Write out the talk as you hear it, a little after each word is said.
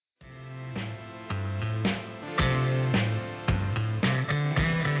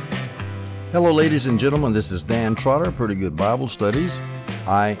Hello, ladies and gentlemen. This is Dan Trotter, Pretty Good Bible Studies.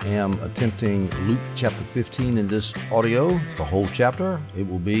 I am attempting Luke chapter 15 in this audio, the whole chapter. It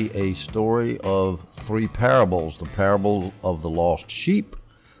will be a story of three parables: the parable of the lost sheep,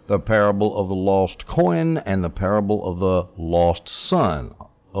 the parable of the lost coin, and the parable of the lost son,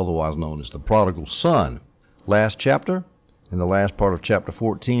 otherwise known as the prodigal son. Last chapter, in the last part of chapter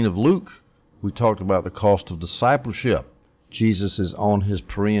 14 of Luke, we talked about the cost of discipleship. Jesus is on his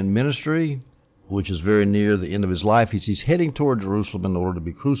Perean ministry, which is very near the end of his life. He's heading toward Jerusalem in order to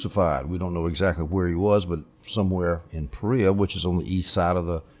be crucified. We don't know exactly where he was, but somewhere in Perea, which is on the east side of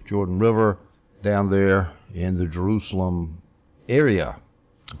the Jordan River, down there in the Jerusalem area,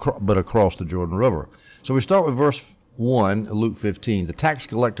 but across the Jordan River. So we start with verse 1, Luke 15. The tax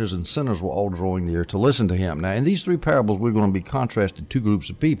collectors and sinners were all drawing near to listen to him. Now, in these three parables, we're going to be contrasted two groups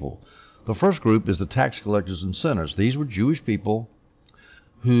of people. The first group is the tax collectors and sinners. These were Jewish people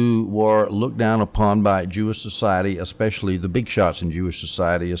who were looked down upon by Jewish society, especially the big shots in Jewish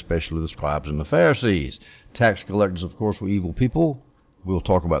society, especially the scribes and the Pharisees. Tax collectors, of course, were evil people. We'll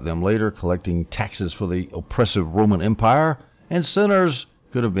talk about them later, collecting taxes for the oppressive Roman Empire. And sinners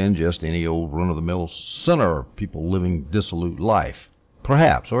could have been just any old run-of-the-mill sinner, people living dissolute life.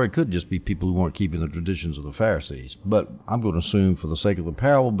 Perhaps, or it could just be people who weren't keeping the traditions of the Pharisees. But I'm going to assume, for the sake of the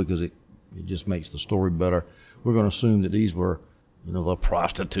parable, because it just makes the story better, we're going to assume that these were, the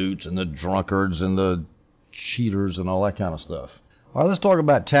prostitutes and the drunkards and the cheaters and all that kind of stuff. All right, let's talk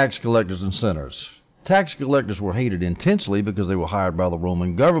about tax collectors and sinners. Tax collectors were hated intensely because they were hired by the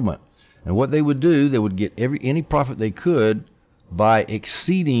Roman government. And what they would do, they would get any profit they could by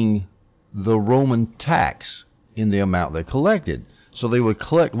exceeding the Roman tax in the amount they collected. So they would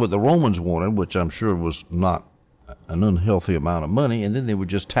collect what the Romans wanted, which I'm sure was not an unhealthy amount of money, and then they would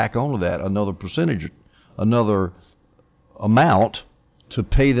just tack onto that another percentage, another amount to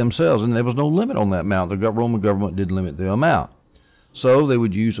pay themselves, and there was no limit on that amount. The Roman government didn't limit the amount. So they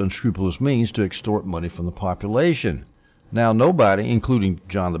would use unscrupulous means to extort money from the population. Now, nobody, including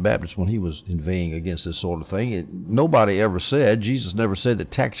John the Baptist when he was inveighing against this sort of thing, nobody ever said, Jesus never said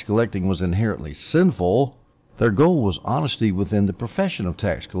that tax collecting was inherently sinful. Their goal was honesty within the profession of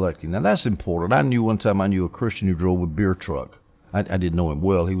tax collecting. Now, that's important. One time I knew a Christian who drove a beer truck. I didn't know him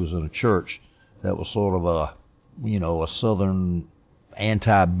well. He was in a church that was sort of a southern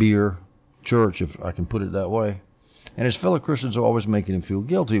anti-beer church, if I can put it that way. And his fellow Christians are always making him feel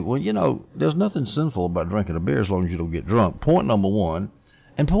guilty. Well, there's nothing sinful about drinking a beer as long as you don't get drunk. Point number one.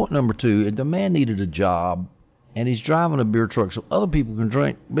 And point number two, if the man needed a job and he's driving a beer truck so other people can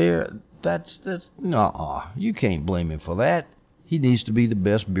drink beer, you can't blame him for that. He needs to be the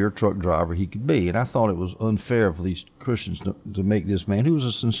best beer truck driver he could be. And I thought it was unfair for these Christians to make this man, who was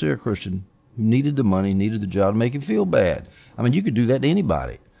a sincere Christian, who needed the money, needed the job, to make him feel bad. I mean, you could do that to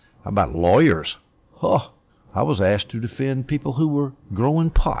anybody. How about lawyers? I was asked to defend people who were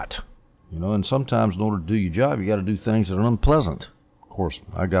growing pot. And sometimes in order to do your job, you got to do things that are unpleasant. Of course,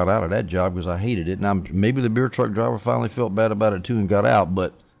 I got out of that job because I hated it. Now, maybe the beer truck driver finally felt bad about it too and got out,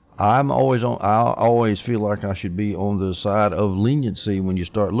 but I always feel like I should be on the side of leniency when you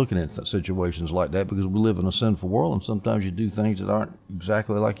start looking at situations like that, because we live in a sinful world, and sometimes you do things that aren't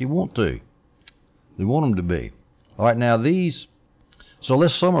exactly like you want to. They want them to be. All right, now so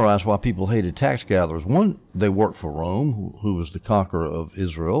let's summarize why people hated tax gatherers. One, they worked for Rome, who was the conqueror of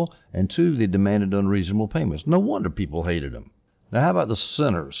Israel, and two, they demanded unreasonable payments. No wonder people hated them. Now, how about the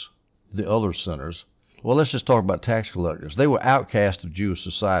sinners, the other sinners? Well, let's just talk about tax collectors. They were outcasts of Jewish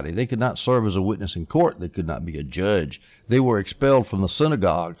society. They could not serve as a witness in court. They could not be a judge. They were expelled from the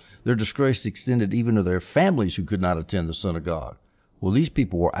synagogue. Their disgrace extended even to their families who could not attend the synagogue. Well, these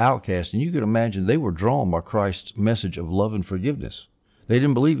people were outcasts, and you could imagine they were drawn by Christ's message of love and forgiveness. They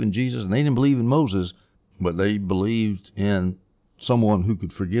didn't believe in Jesus, and they didn't believe in Moses, but they believed in someone who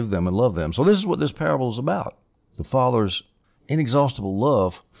could forgive them and love them. So this is what this parable is about: the Father's inexhaustible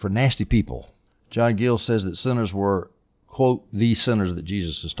love for nasty people. John Gill says that sinners were, quote, these sinners that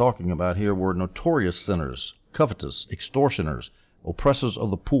Jesus is talking about here were notorious sinners, covetous, extortioners, oppressors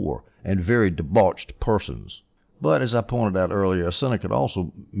of the poor, and very debauched persons. But as I pointed out earlier, a sinner could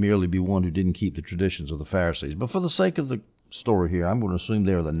also merely be one who didn't keep the traditions of the Pharisees. But for the sake of the story here, I'm going to assume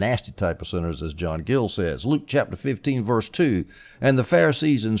they're the nasty type of sinners, as John Gill says. Luke chapter 15, verse 2, and the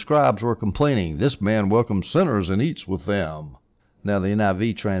Pharisees and scribes were complaining, "This man welcomes sinners and eats with them." Now the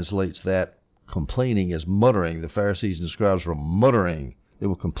NIV translates that complaining as muttering. The Pharisees and scribes were muttering. They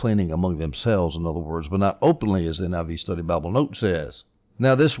were complaining among themselves, in other words, but not openly, as the NIV Study Bible Note says.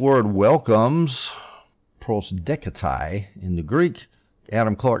 Now this word welcomes, prosdekatai in the Greek,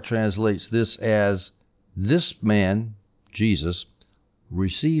 Adam Clark translates this as, this man, Jesus,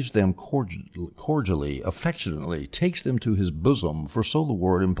 receives them cordially, affectionately, takes them to his bosom, for so the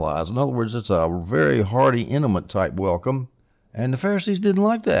word implies. In other words, it's a very hearty, intimate type welcome, and the Pharisees didn't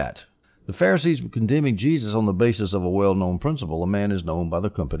like that. The Pharisees were condemning Jesus on the basis of a well-known principle. A man is known by the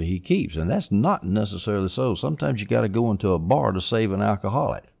company he keeps, and that's not necessarily so. Sometimes you got to go into a bar to save an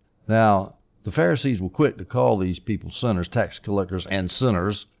alcoholic. Now, the Pharisees were quick to call these people sinners, tax collectors and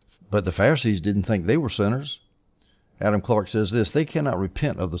sinners, but the Pharisees didn't think they were sinners. Adam Clarke says this: they cannot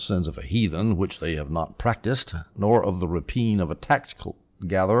repent of the sins of a heathen, which they have not practiced, nor of the rapine of a tax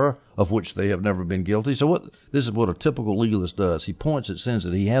gatherer, of which they have never been guilty. So this is what a typical legalist does. He points at sins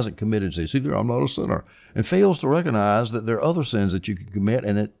that he hasn't committed and says, "See there, I'm not a sinner," and fails to recognize that there are other sins that you can commit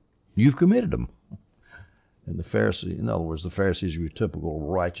and that you've committed them. And the Pharisees, in other words, the Pharisees were typical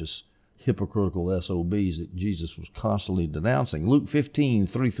righteous, hypocritical SOBs that Jesus was constantly denouncing. Luke 15,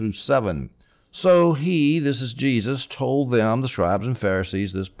 3-7. So he, this is Jesus, told them, the scribes and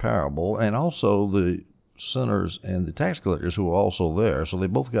Pharisees, this parable, and also the sinners and the tax collectors who were also there. So they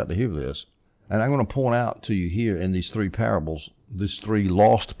both got to hear this. And I'm going to point out to you here in these three parables, these three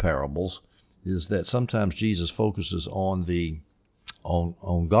lost parables, is that sometimes Jesus focuses on the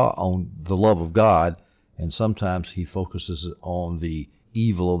God, on the love of God, and sometimes he focuses on the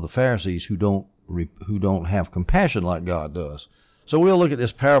evil of the Pharisees who don't have compassion like God does. So we'll look at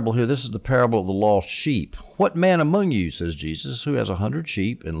this parable here. This is the parable of the lost sheep. What man among you, says Jesus, who has 100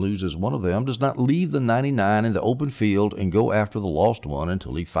 sheep and loses one of them, does not leave the 99 in the open field and go after the lost one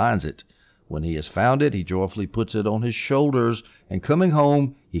until he finds it? When he has found it, he joyfully puts it on his shoulders, and coming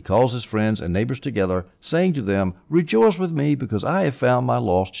home, he calls his friends and neighbors together, saying to them, "Rejoice with me, because I have found my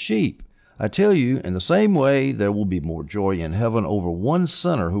lost sheep." I tell you, in the same way, there will be more joy in heaven over one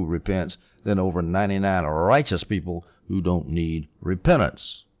sinner who repents than over 99 righteous people who don't need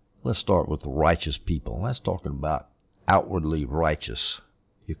repentance. Let's start with the righteous people. That's talking about outwardly righteous.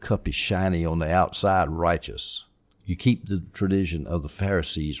 Your cup is shiny on the outside, righteous. You keep the tradition of the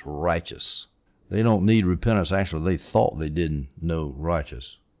Pharisees, righteous. They don't need repentance. Actually, they thought they didn't know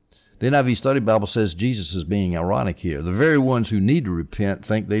righteous. The NIV Study Bible says Jesus is being ironic here. The very ones who need to repent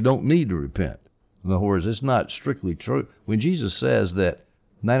think they don't need to repent. In other words, it's not strictly true. When Jesus says that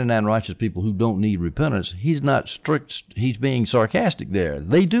 99 righteous people who don't need repentance, he's not strict. He's being sarcastic there.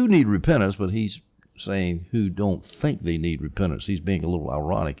 They do need repentance, but he's saying who don't think they need repentance. He's being a little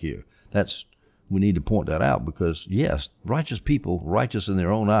ironic here. We need to point that out because, yes, righteous people, righteous in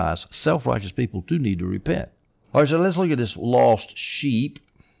their own eyes, self-righteous people do need to repent. All right, so let's look at this lost sheep.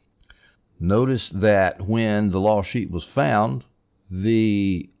 Notice that when the lost sheep was found,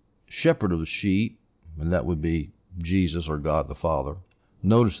 the shepherd of the sheep, and that would be Jesus or God the Father,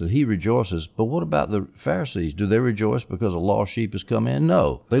 notice that he rejoices. But what about the Pharisees? Do they rejoice because a lost sheep has come in?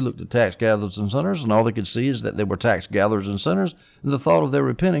 No. They looked at tax gatherers and sinners, and all they could see is that they were tax gatherers and sinners, and the thought of their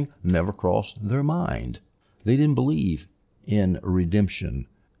repenting never crossed their mind. They didn't believe in redemption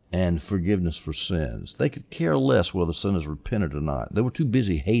and forgiveness for sins. They could care less whether sinners repented or not. They were too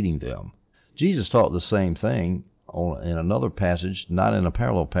busy hating them. Jesus taught the same thing in another passage, not in a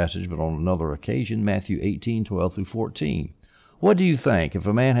parallel passage, but on another occasion, Matthew 18:12-14. What do you think? If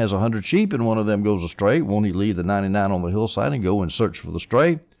a man has 100 sheep and one of them goes astray, won't he leave the 99 on the hillside and go and search for the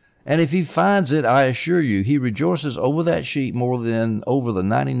stray? And if he finds it, I assure you, he rejoices over that sheep more than over the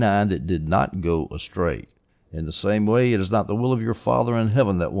 99 that did not go astray. In the same way, it is not the will of your Father in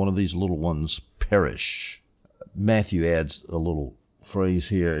heaven that one of these little ones perish. Matthew adds a little phrase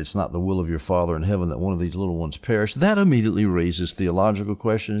here, it's not the will of your Father in heaven that one of these little ones perish. That immediately raises theological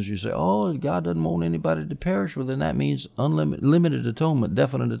questions. You say, oh, God doesn't want anybody to perish. Well, then that means limited atonement,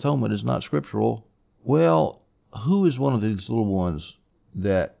 definite atonement is not scriptural. Well, who is one of these little ones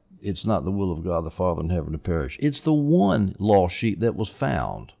that it's not the will of God the Father in heaven to perish? It's the one lost sheep that was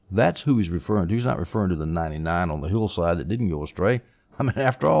found. That's who he's referring to. He's not referring to the 99 on the hillside that didn't go astray. I mean,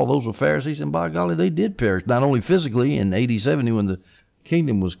 after all, those were Pharisees, and by golly, they did perish. Not only physically in AD 70 when the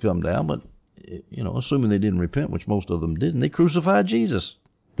kingdom was come down, but, assuming they didn't repent, which most of them didn't, they crucified Jesus.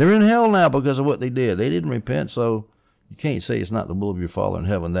 They're in hell now because of what they did. They didn't repent, so you can't say it's not the will of your Father in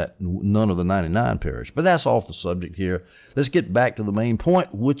heaven that none of the 99 perish. But that's off the subject here. Let's get back to the main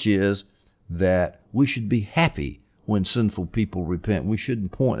point, which is that we should be happy when sinful people repent. We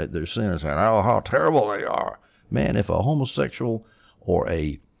shouldn't point at their sin and say, oh, how terrible they are. Man, if a homosexual or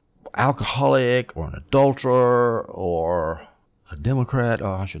a alcoholic or an adulterer or a Democrat,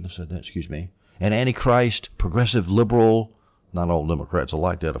 I shouldn't have said that, an antichrist, progressive liberal, not all Democrats are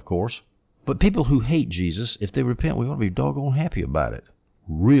like that, of course, but people who hate Jesus, if they repent, we ought to be doggone happy about it.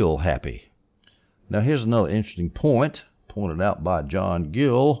 Real happy. Now, here's another interesting point, pointed out by John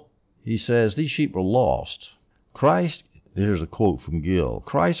Gill. He says, these sheep were lost. Christ Here's a quote from Gill.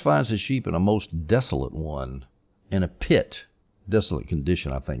 Christ finds his sheep in a most desolate one, in a pit, desolate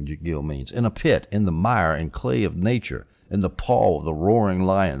condition, I think Gill means, in a pit, in the mire and clay of nature, in the paw of the roaring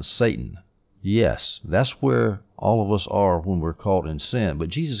lion, Satan. Yes, that's where all of us are when we're caught in sin. But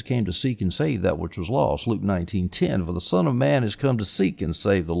Jesus came to seek and save that which was lost. Luke 19:10, for the Son of Man has come to seek and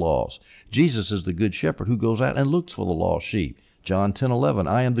save the lost. Jesus is the good shepherd who goes out and looks for the lost sheep. John 10:11,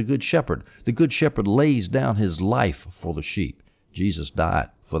 I am the good shepherd. The good shepherd lays down his life for the sheep. Jesus died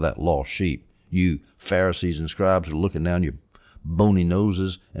for that lost sheep. You Pharisees and scribes are looking down your bony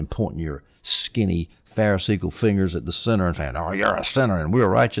noses and pointing your skinny Pharisaical fingers at the sinner and saying, oh, you're a sinner and we're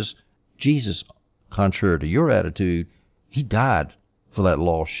righteous. Jesus, contrary to your attitude, he died for that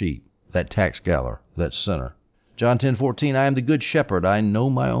lost sheep, that tax gatherer, that sinner. John 10:14, I am the good shepherd. I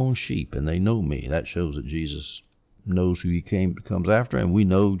know my own sheep, and they know me. That shows that Jesus knows who he comes after, and we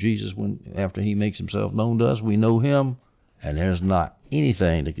know Jesus after he makes himself known to us. We know him, and there's not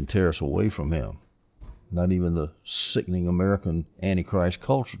anything that can tear us away from him. Not even the sickening American Antichrist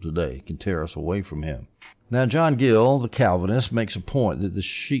culture today can tear us away from him. Now, John Gill, the Calvinist, makes a point that the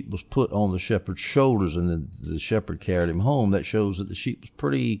sheep was put on the shepherd's shoulders and then the shepherd carried him home. That shows that the sheep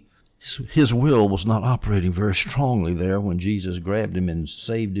was his will was not operating very strongly there when Jesus grabbed him and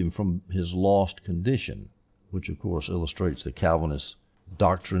saved him from his lost condition, which, of course, illustrates the Calvinist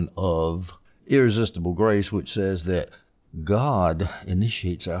doctrine of irresistible grace, which says that God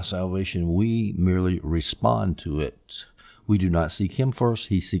initiates our salvation. We merely respond to it. We do not seek him first.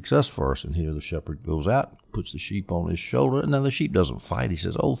 He seeks us first. And here the shepherd goes out, puts the sheep on his shoulder, and now the sheep doesn't fight. He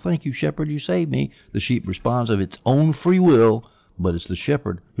says, oh, thank you, shepherd, you saved me. The sheep responds of its own free will, but it's the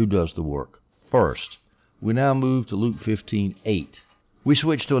shepherd who does the work first. We now move to Luke 15:8. We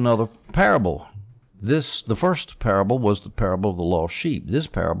switch to another parable. The first parable was the parable of the lost sheep. This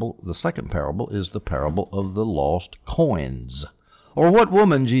parable, the second parable, is the parable of the lost coins. Or what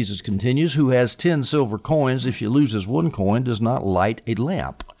woman, Jesus continues, who has 10 silver coins, if she loses one coin, does not light a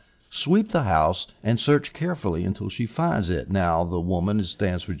lamp, sweep the house, and search carefully until she finds it? Now, the woman, it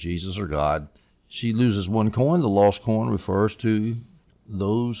stands for Jesus or God. She loses one coin. The lost coin refers to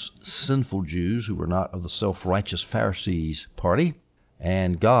those sinful Jews who were not of the self-righteous Pharisees party.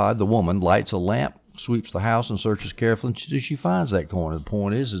 And God, the woman, lights a lamp, sweeps the house, and searches carefully until she finds that coin. The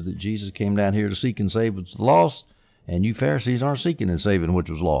point is that Jesus came down here to seek and save what's lost, and you Pharisees aren't seeking and saving which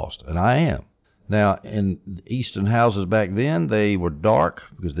was lost, and I am. Now, in the Eastern houses back then, they were dark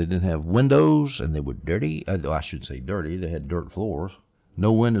because they didn't have windows, and they were dirty. I shouldn't say dirty. They had dirt floors.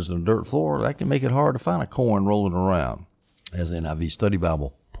 No windows and a dirt floor. That can make it hard to find a coin rolling around, as the NIV Study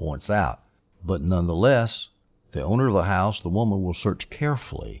Bible points out. But nonetheless, the owner of the house, the woman, will search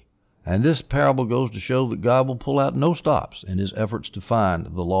carefully. And this parable goes to show that God will pull out no stops in his efforts to find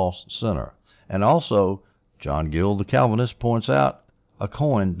the lost sinner. And also, John Gill, the Calvinist, points out a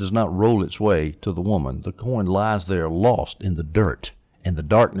coin does not roll its way to the woman. The coin lies there lost in the dirt and the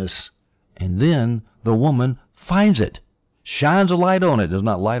darkness. And then the woman finds it, shines a light on it, does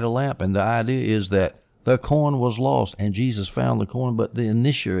not light a lamp. And the idea is that the coin was lost and Jesus found the coin, but the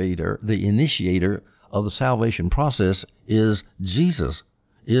initiator of the salvation process is Jesus,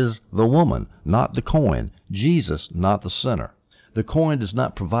 is the woman, not the coin. Jesus, not the sinner. The coin does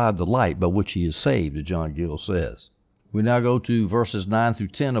not provide the light by which he is saved, as John Gill says. We now go to verses 9 through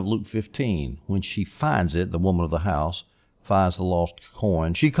 10 of Luke 15. When she finds it, the woman of the house finds the lost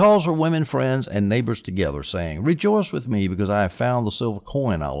coin, she calls her women friends and neighbors together, saying, rejoice with me, because I have found the silver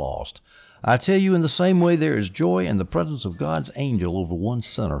coin I lost. I tell you, in the same way there is joy in the presence of God's angel over one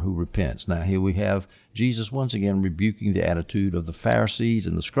sinner who repents. Now here we have Jesus once again rebuking the attitude of the Pharisees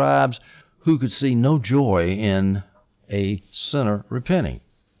and the scribes, who could see no joy in a sinner repenting.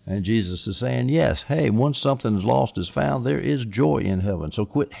 And Jesus is saying, yes, hey, once something is lost is found, there is joy in heaven. So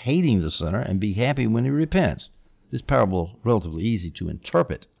quit hating the sinner and be happy when he repents. This parable is relatively easy to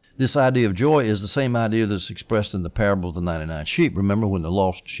interpret. This idea of joy is the same idea that's expressed in the parable of the 99 sheep. Remember when the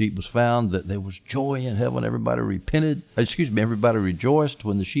lost sheep was found, that there was joy in heaven. Everybody rejoiced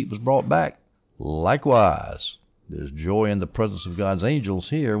when the sheep was brought back. Likewise, there's joy in the presence of God's angels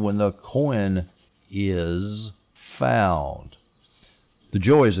here when the coin is found. The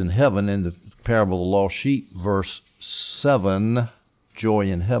joy is in heaven in the parable of the lost sheep, verse 7, joy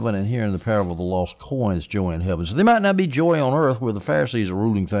in heaven, and here in the parable of the lost coins, joy in heaven. So there might not be joy on earth where the Pharisees are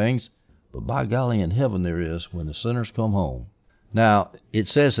ruling things, but by golly, in heaven there is when the sinners come home. Now, it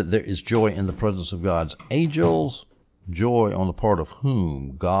says that there is joy in the presence of God's angels, joy on the part of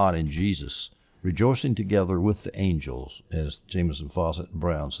whom? God and Jesus, rejoicing together with the angels, as Jameson, Fawcett, and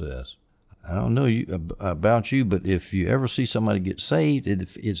Brown says. I don't know about you, but if you ever see somebody get saved,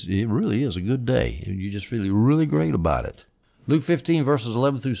 it really is a good day. You just feel really great about it. Luke 15, verses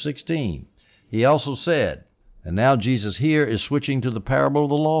 11 through 16. He also said, and now Jesus here is switching to the parable of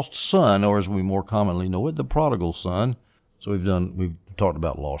the lost son, or as we more commonly know it, the prodigal son. So we've talked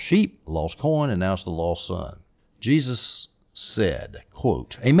about lost sheep, lost coin, and now it's the lost son. Jesus said,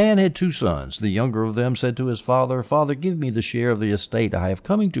 quote, "A man had 2 sons. The younger of them said to his father, 'Father, give me the share of the estate I have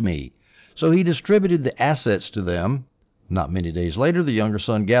coming to me.' So he distributed the assets to them. Not many days later, the younger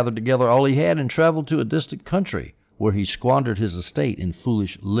son gathered together all he had and traveled to a distant country, where he squandered his estate in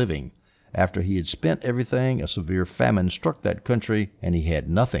foolish living. After he had spent everything, a severe famine struck that country, and he had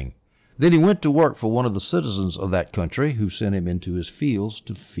nothing. Then he went to work for one of the citizens of that country, who sent him into his fields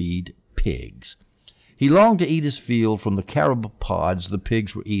to feed pigs. He longed to eat his field from the carob pods the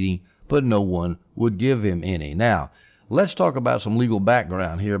pigs were eating, but no one would give him any." Now, let's talk about some legal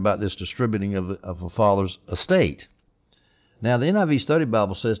background here about this distributing of a father's estate. Now, the NIV Study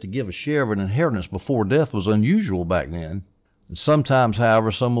Bible says to give a share of an inheritance before death was unusual back then. Sometimes,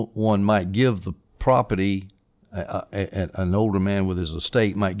 however, someone might give the property, an older man with his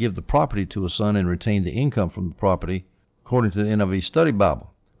estate might give the property to a son and retain the income from the property, according to the NIV Study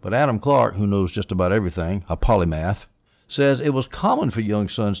Bible. But Adam Clark, who knows just about everything, a polymath, says it was common for young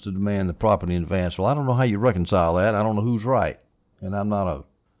sons to demand the property in advance. Well, I don't know how you reconcile that. I don't know who's right. And I'm not a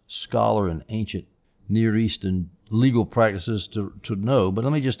scholar in ancient Near Eastern legal practices to know, but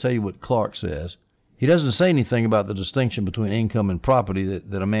let me just tell you what Clark says. He doesn't say anything about the distinction between income and property,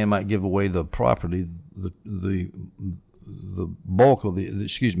 that a man might give away the property, the bulk of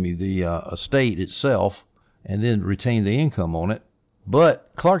the estate itself, and then retain the income on it.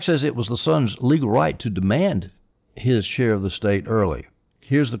 But Clark says it was the son's legal right to demand his share of the estate early.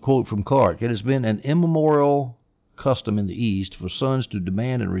 Here's the quote from Clark. "It has been an immemorial custom in the East for sons to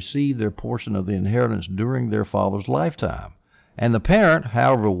demand and receive their portion of the inheritance during their father's lifetime. And the parent,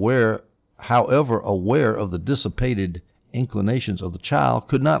 however aware of the dissipated inclinations of the child,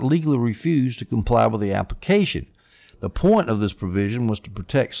 could not legally refuse to comply with the application. The point of this provision was to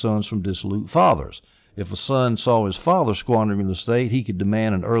protect sons from dissolute fathers. If a son saw his father squandering the estate, he could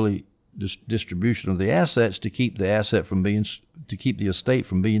demand an early distribution of the assets to keep the estate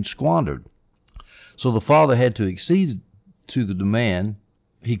from being squandered. So the father had to accede to the demand.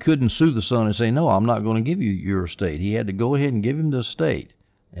 He couldn't sue the son and say, 'No, I'm not going to give you your estate.' He had to go ahead and give him the estate,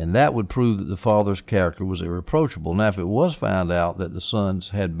 and that would prove that the father's character was irreproachable. Now, if it was found out that the sons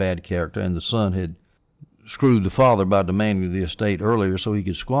had bad character and the son had screwed the father by demanding the estate earlier so he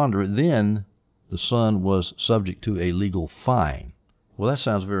could squander it, then the son was subject to a legal fine." Well, that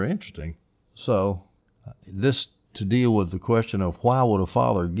sounds very interesting. So, this to deal with the question of why would a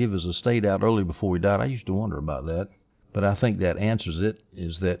father give his estate out early before he died, I used to wonder about that. But I think that answers it,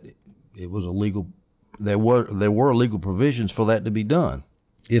 is that it was illegal. There were legal provisions for that to be done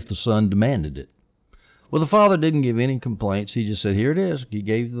if the son demanded it. Well, the father didn't give any complaints. He just said, "Here it is." He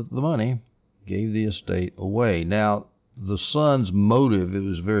gave the money, gave the estate away. Now, the son's motive, it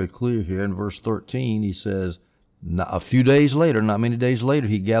was very clear here. In verse 13, he says, a few days later, not many days later,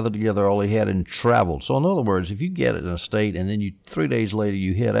 he gathered together all he had and traveled. So in other words, if you get an estate and then 3 days later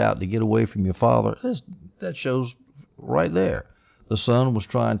you head out to get away from your father, that shows right there. The son was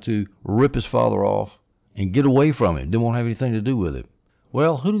trying to rip his father off and get away from him. Didn't want to have anything to do with it.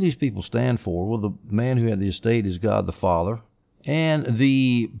 Well, who do these people stand for? Well, the man who had the estate is God the Father. And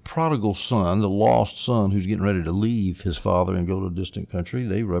the prodigal son, the lost son who's getting ready to leave his father and go to a distant country,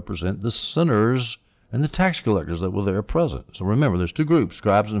 they represent the sinners and the tax collectors that were there present. So remember, there's 2 groups,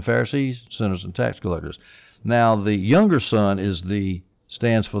 scribes and Pharisees, sinners and tax collectors. Now, the younger son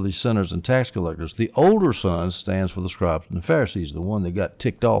stands for the sinners and tax collectors. The older son stands for the scribes and the Pharisees, the one that got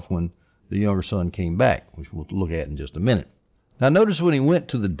ticked off when the younger son came back, which we'll look at in just a minute. Now, notice when he went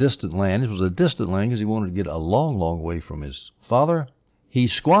to the distant land, it was a distant land because he wanted to get a long, long way from his father. He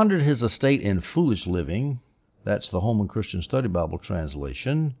squandered his estate in foolish living. That's the Holman Christian Study Bible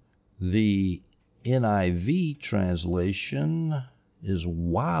translation. The NIV translation is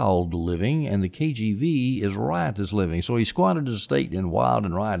wild living, and the KJV is riotous living. So he squandered his estate in wild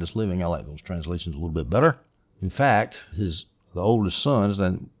and riotous living. I like those translations a little bit better. In fact, the oldest sons,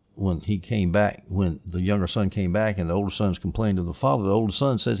 and when the younger son came back and the older sons complained to the father, the older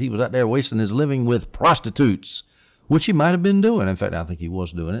son says he was out there wasting his living with prostitutes, which he might have been doing. In fact, I think he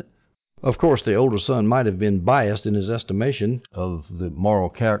was doing it. Of course, the older son might have been biased in his estimation of the moral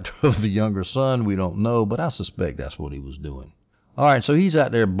character of the younger son. We don't know, but I suspect that's what he was doing. All right, so he's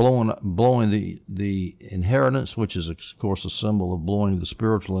out there blowing the inheritance, which is, of course, a symbol of blowing the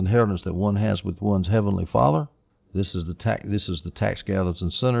spiritual inheritance that one has with one's heavenly Father. This is the tax gatherers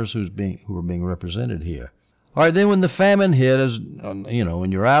and sinners who are being represented here. All right, then when the famine hit, as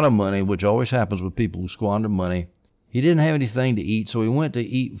when you're out of money, which always happens with people who squander money, he didn't have anything to eat, so he went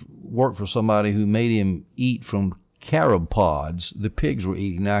to work for somebody who made him eat from carob pods the pigs were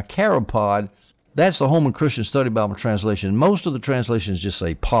eating. Now, carob pod, that's the Holman Christian Study Bible translation. Most of the translations just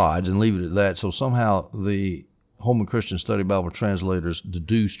say pods and leave it at that, so somehow the Holman Christian Study Bible translators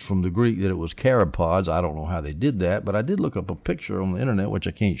deduced from the Greek that it was carob pods. I don't know how they did that, but I did look up a picture on the internet, which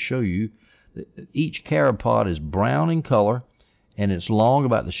I can't show you. Each carob pod is brown in color, and it's long,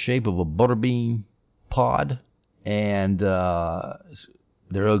 about the shape of a butterbean pod, and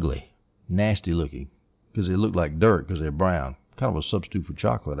they're ugly, nasty looking, because they look like dirt because they're brown. Kind of a substitute for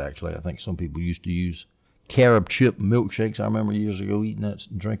chocolate, actually. I think some people used to use carob chip milkshakes. I remember years ago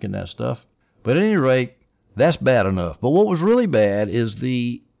drinking that stuff. But at any rate, that's bad enough. But what was really bad is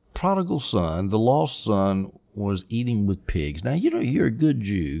the prodigal son, the lost son, was eating with pigs. Now, you're a good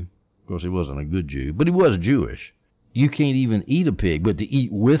Jew. Of course, he wasn't a good Jew, but he was Jewish. You can't even eat a pig, but to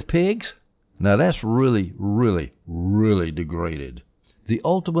eat with pigs? Now, that's really, really, really degraded. The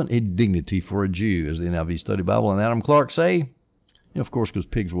ultimate indignity for a Jew, as the NIV Study Bible and Adam Clark say, of course, because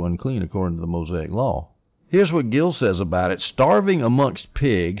pigs were unclean according to the Mosaic Law. Here's what Gill says about it. Starving amongst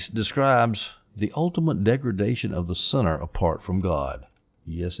pigs describes the ultimate degradation of the sinner apart from God.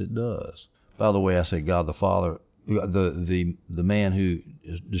 Yes, it does. By the way, I say God the Father. The man who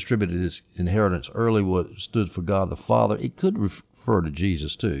distributed his inheritance early stood for God the Father. It could refer to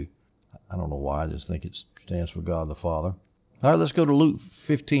Jesus too. I don't know why. I just think it stands for God the Father. All right, let's go to Luke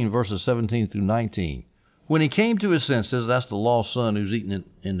 15, verses 17 through 19. When he came to his senses, that's the lost son who's eating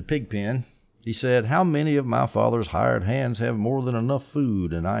in the pig pen, he said, "How many of my father's hired hands have more than enough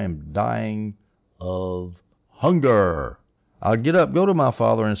food, and I am dying of hunger? I'll get up, go to my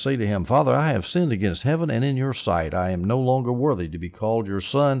father, and say to him, Father, I have sinned against heaven and in your sight. I am no longer worthy to be called your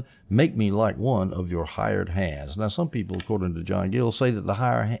son. Make me like one of your hired hands." Now, some people, according to John Gill, say that the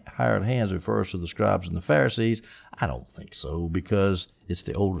hired hands refers to the scribes and the Pharisees. I don't think so, because it's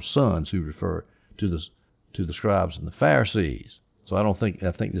the older sons who refer to the scribes and the Pharisees. So I think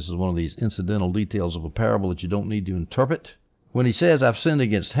this is one of these incidental details of a parable that you don't need to interpret. When he says, I've sinned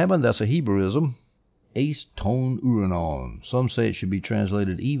against heaven, that's a Hebrewism. Eis ton uranon. Some say it should be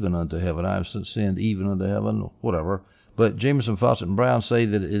translated even unto heaven. I have sinned even unto heaven, whatever. But Jameson, Fawcett, and Brown say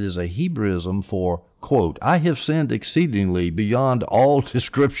that it is a Hebrewism for, quote, I have sinned exceedingly beyond all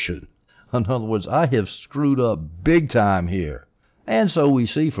description. In other words, I have screwed up big time here. And so we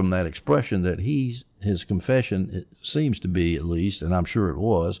see from that expression that his confession, it seems to be at least, and I'm sure it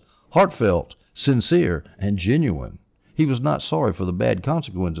was, heartfelt, sincere, and genuine. He was not sorry for the bad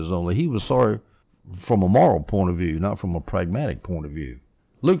consequences only. He was sorry from a moral point of view, not from a pragmatic point of view.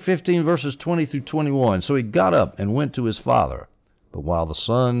 Luke 15, verses 20 through 21. So he got up and went to his father. But while the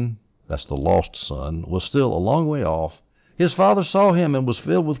son, that's the lost son, was still a long way off, his father saw him and was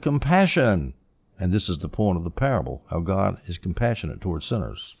filled with compassion. And this is the point of the parable, how God is compassionate towards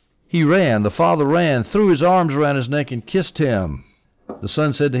sinners. The father ran, threw his arms around his neck, and kissed him. The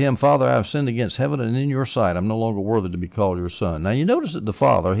son said to him, Father, I have sinned against heaven and in your sight. I'm no longer worthy to be called your son. Now, you notice that the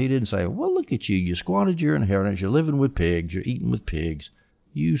father, he didn't say, well, look at you. You squandered your inheritance. You're living with pigs. You're eating with pigs.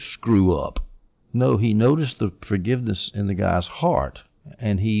 You screw up. No, he noticed the forgiveness in the guy's heart,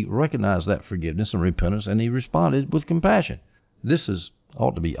 and he recognized that forgiveness and repentance, and he responded with compassion.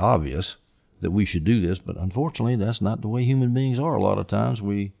 Ought to be obvious that we should do this, but unfortunately, that's not the way human beings are. A lot of times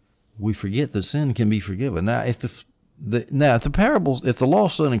we forget that sin can be forgiven. Now, if the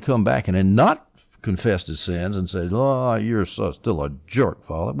lost son had come back and had not confessed his sins and said, "Oh, you're still a jerk,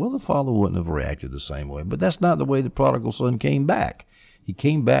 Father," well, the father wouldn't have reacted the same way. But that's not the way the prodigal son came back. He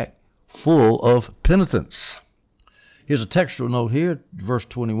came back full of penitence. Here's a textual note here, verse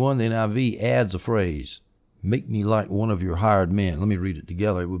 21. The NIV adds a phrase, "Make me like one of your hired men." Let me read it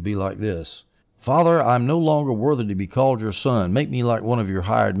together. It would be like this. Father, I'm no longer worthy to be called your son. Make me like one of your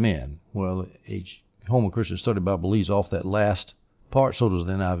hired men. Well, Holman Christian Study Bible leaves off that last part, so does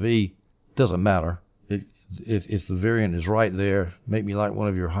the NIV. Doesn't matter. If the variant is right there, make me like one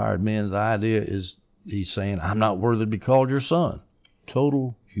of your hired men, the idea is he's saying, I'm not worthy to be called your son.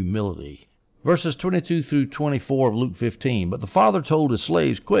 Total humility. Verses 22 through 24 of Luke 15. But the father told his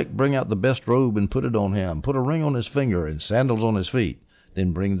slaves, quick, bring out the best robe and put it on him. Put a ring on his finger and sandals on his feet.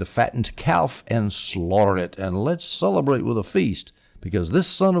 Then bring the fattened calf and slaughter it, and let's celebrate with a feast. Because this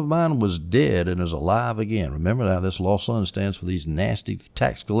son of mine was dead and is alive again. Remember now, this lost son stands for these nasty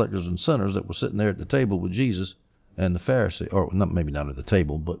tax collectors and sinners that were sitting there at the table with Jesus and the Pharisees. Or maybe not at the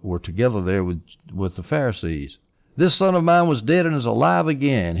table, but were together there with the Pharisees. This son of mine was dead and is alive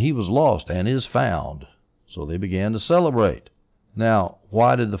again. He was lost and is found. So they began to celebrate. Now,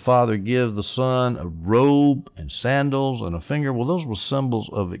 why did the father give the son a robe and sandals and a finger? Well, those were symbols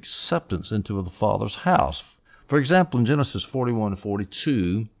of acceptance into the father's house. For example, in Genesis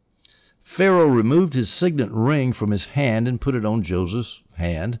 41:42, Pharaoh removed his signet ring from his hand and put it on Joseph's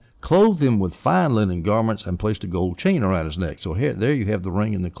hand, clothed him with fine linen garments, and placed a gold chain around his neck. So there you have the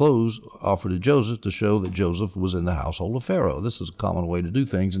ring and the clothes offered to Joseph to show that Joseph was in the household of Pharaoh. This is a common way to do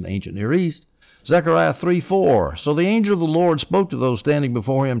things in the ancient Near East. Zechariah 3:4. So the angel of the Lord spoke to those standing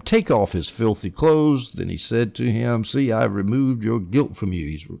before him, "Take off his filthy clothes." Then he said to him, "See, I have removed your guilt from you."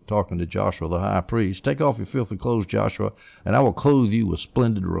 He's talking to Joshua, the high priest. "Take off your filthy clothes, Joshua, and I will clothe you with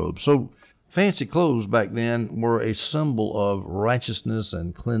splendid robes." So fancy clothes back then were a symbol of righteousness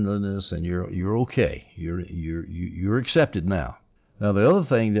and cleanliness, and you're okay. You're accepted now. Now the other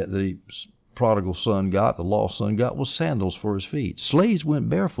thing that the prodigal son got, the lost son got, was sandals for his feet. Slaves went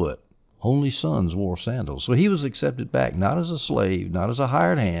barefoot. Only sons wore sandals. So he was accepted back, not as a slave, not as a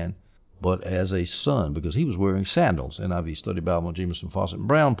hired hand, but as a son, because he was wearing sandals. NIV Study Bible, Jameson, Fawcett, and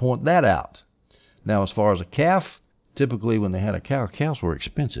Brown point that out. Now, as far as a calf, typically when they had a cow, cows were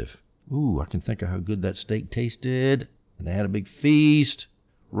expensive. Ooh, I can think of how good that steak tasted. And they had a big feast,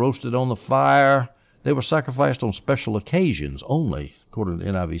 roasted on the fire. They were sacrificed on special occasions only. According to the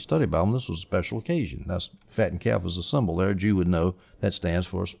NIV Study Bible, this was a special occasion. That's fattened calf is a symbol there. A Jew would know that stands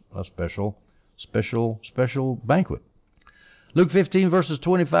for a special banquet. Luke 15, verses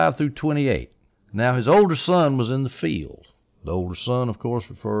 25 through 28. Now his older son was in the field. The older son, of course,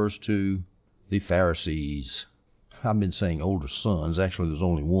 refers to the Pharisees. I've been saying older sons. Actually, there's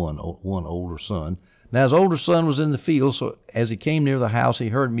only one older son. Now his older son was in the field, so as he came near the house, he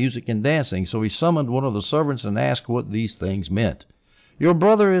heard music and dancing. So he summoned one of the servants and asked what these things meant. "Your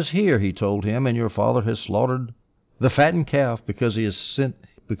brother is here," he told him, "and your father has slaughtered the fattened calf because he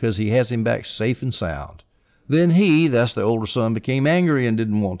has him back safe and sound." Then he, that's the older son, became angry and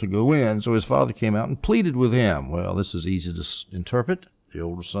didn't want to go in. So his father came out and pleaded with him. Well, this is easy to interpret. The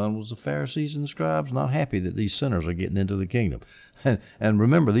older son was the Pharisees and the scribes, not happy that these sinners are getting into the kingdom. And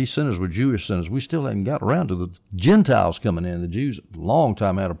remember, these sinners were Jewish sinners. We still hadn't got around to the Gentiles coming in. The Jews a long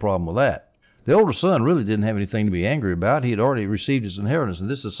time had a problem with that. The older son really didn't have anything to be angry about. He had already received his inheritance, and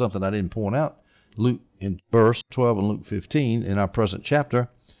this is something I didn't point out. Luke in verse 12 and Luke 15 in our present chapter,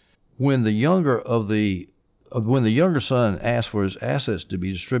 when the younger son asked for his assets to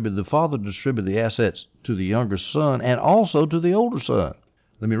be distributed, the father distributed the assets to the younger son and also to the older son.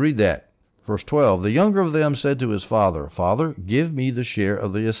 Let me read that. Verse 12, the younger of them said to his father, "Father, give me the share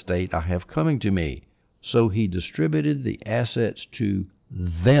of the estate I have coming to me." So he distributed the assets to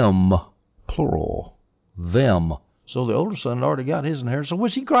them, plural, them. So the older son had already got his inheritance. So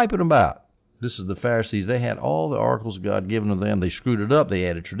what's he griping about? This is the Pharisees. They had all the oracles of God given to them. They screwed it up. They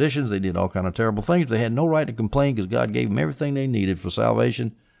added traditions. They did all kind of terrible things. They had no right to complain because God gave them everything they needed for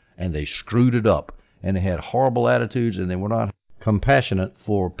salvation, and they screwed it up. And they had horrible attitudes, and they were not compassionate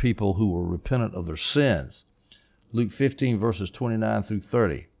for people who were repentant of their sins. Luke 15, verses 29 through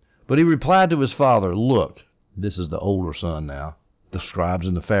 30. But he replied to his father, "Look," this is the older son now, the scribes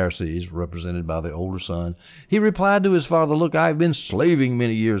and the Pharisees, represented by the older son. He replied to his father, "Look, I have been slaving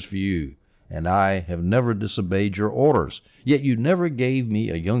many years for you, and I have never disobeyed your orders. Yet you never gave me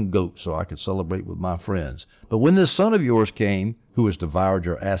a young goat so I could celebrate with my friends. But when this son of yours came, who has devoured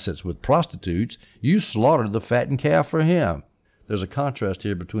your assets with prostitutes, you slaughtered the fattened calf for him." There's a contrast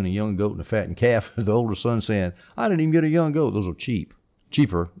here between a young goat and a fattened calf. The older son saying, "I didn't even get a young goat. Those are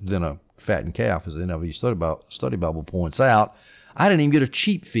cheaper than a fattened calf," as the NIV Study Bible points out. "I didn't even get a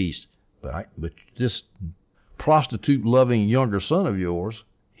cheap feast, but this prostitute-loving younger son of yours,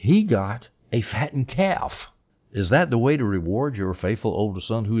 he got a fattened calf." Is that the way to reward your faithful older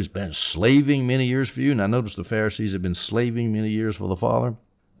son who has been slaving many years for you? Now notice the Pharisees have been slaving many years for the father.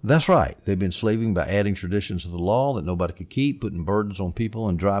 That's right. They've been slaving by adding traditions to the law that nobody could keep, putting burdens on people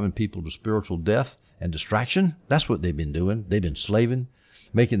and driving people to spiritual death and distraction. That's what they've been doing. They've been slaving,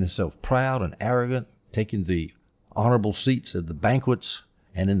 making themselves proud and arrogant, taking the honorable seats at the banquets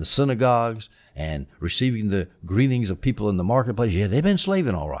and in the synagogues and receiving the greetings of people in the marketplace. Yeah, they've been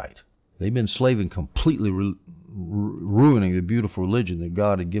slaving all right. They've been slaving, completely ruining the beautiful religion that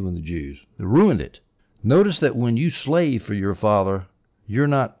God had given the Jews. They ruined it. Notice that when you slave for your father, you're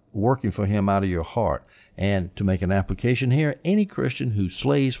not working for him out of your heart. And to make an application here, any Christian who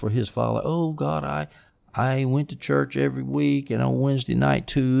slaves for his father, "Oh God, I went to church every week, and on Wednesday night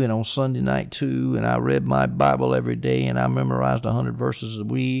too, and on Sunday night too, and I read my Bible every day, and I memorized 100 verses a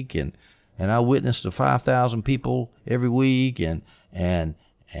week, and I witnessed to 5,000 people every week, and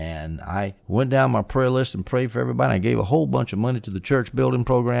I went down my prayer list and prayed for everybody. I gave a whole bunch of money to the church building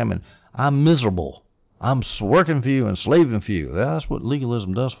program, and I'm miserable. I'm working for you and slaving for you. That's what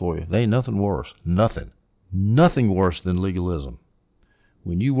legalism does for you. There ain't nothing worse. Nothing worse than legalism.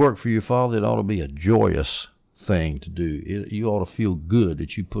 When you work for your Father, it ought to be a joyous thing to do. You ought to feel good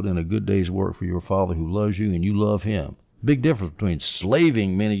that you put in a good day's work for your Father who loves you and you love Him. Big difference between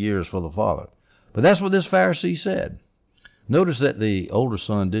slaving many years for the Father. But that's what this Pharisee said. Notice that the older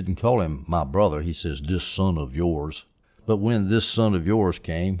son didn't call him my brother. He says, this son of yours. But when this son of yours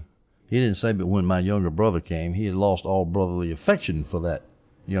came, he didn't say, but when my younger brother came, he had lost all brotherly affection for that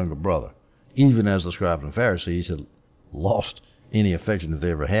younger brother. Even as the scribes and Pharisees had lost any affection, if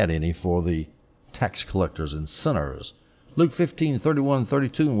they ever had any, for the tax collectors and sinners. Luke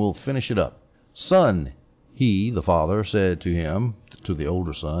 15:31-32, and we'll finish it up. Son, he, the father, said to him, to the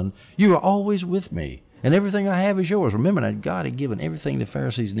older son, you are always with me, and everything I have is yours. Remember that God had given everything the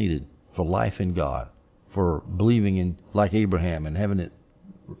Pharisees needed for life in God, for believing in, like Abraham, and having it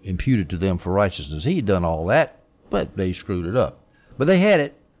imputed to them for righteousness. He had done all that, but they screwed it up. But they had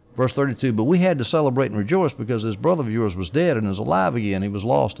it. Verse 32, but we had to celebrate and rejoice because this brother of yours was dead and is alive again. He was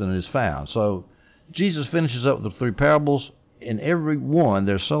lost and is found. So Jesus finishes up with the three parables. In every one,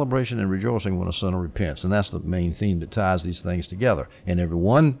 there's celebration and rejoicing when a sinner repents. And that's the main theme that ties these things together. In every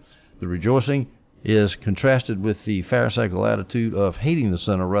one, the rejoicing is contrasted with the Pharisaical attitude of hating the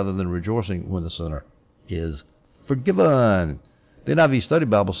sinner rather than rejoicing when the sinner is forgiven. The NIV Study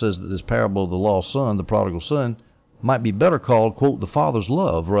Bible says that this parable of the lost son, the prodigal son, might be better called, quote, the father's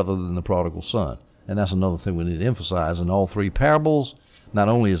love rather than the prodigal son. And that's another thing we need to emphasize in all three parables. Not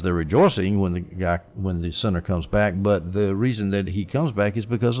only is there rejoicing when the sinner comes back, but the reason that he comes back is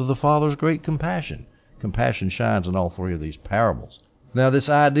because of the Father's great compassion. Compassion shines in all three of these parables. Now, this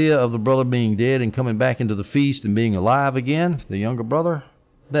idea of the brother being dead and coming back into the feast and being alive again, the younger brother,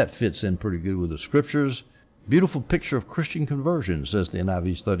 that fits in pretty good with the Scriptures. Beautiful picture of Christian conversion, says the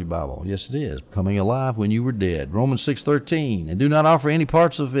NIV Study Bible. Yes, it is. Coming alive when you were dead. Romans 6:13. And do not offer any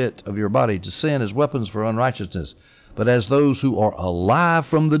parts of your body to sin as weapons for unrighteousness, but as those who are alive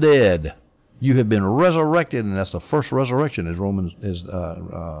from the dead. You have been resurrected, and that's the first resurrection, as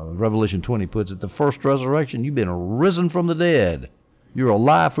Revelation 20 puts it. The first resurrection, you've been risen from the dead. You're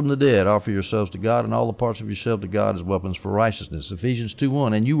alive from the dead. Offer yourselves to God, and all the parts of yourself to God as weapons for righteousness. Ephesians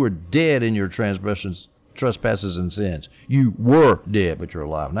 2:1. And you were dead in your transgressions, trespasses, and sins. You were dead, but you're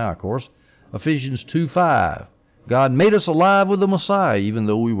alive now, of course. Ephesians 2:5. God made us alive with the Messiah, even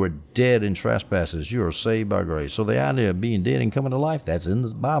though we were dead in trespasses. You are saved by grace. So the idea of being dead and coming to life, that's in the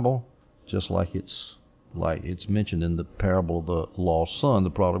Bible, just like it's mentioned in the parable of the lost son, the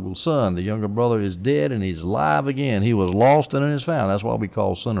prodigal son. The younger brother is dead and he's alive again. He was lost and is found. That's why we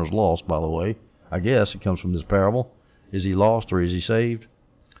call sinners lost, by the way. I guess it comes from this parable. Is he lost or is he saved?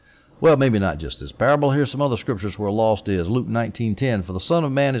 Well, maybe not just this parable. Here's some other scriptures where lost is. Luke 19:10. For the Son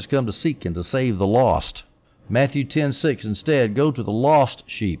of Man is come to seek and to save the lost. Matthew 10:6. Instead, go to the lost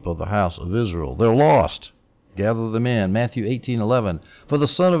sheep of the house of Israel. They're lost. Gather them in. Matthew 18:11. For the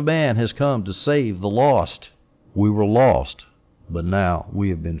Son of Man has come to save the lost. We were lost, but now we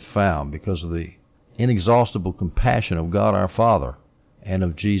have been found because of the inexhaustible compassion of God our Father and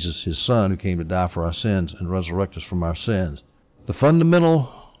of Jesus, His Son, who came to die for our sins and resurrect us from our sins. The fundamental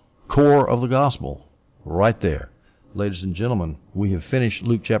core of the gospel, right there. Ladies and gentlemen, we have finished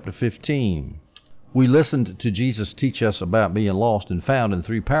Luke chapter 15. We listened to Jesus teach us about being lost and found in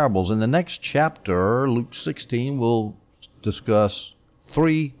three parables. In the next chapter, Luke 16, we'll discuss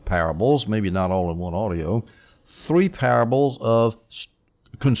three parables, maybe not all in one audio, three parables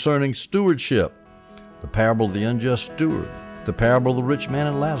concerning stewardship. The parable of the unjust steward, the parable of the rich man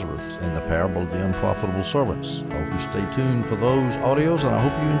and Lazarus, and the parable of the unprofitable servants. I hope you stay tuned for those audios, and I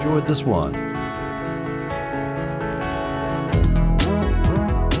hope you enjoyed this one.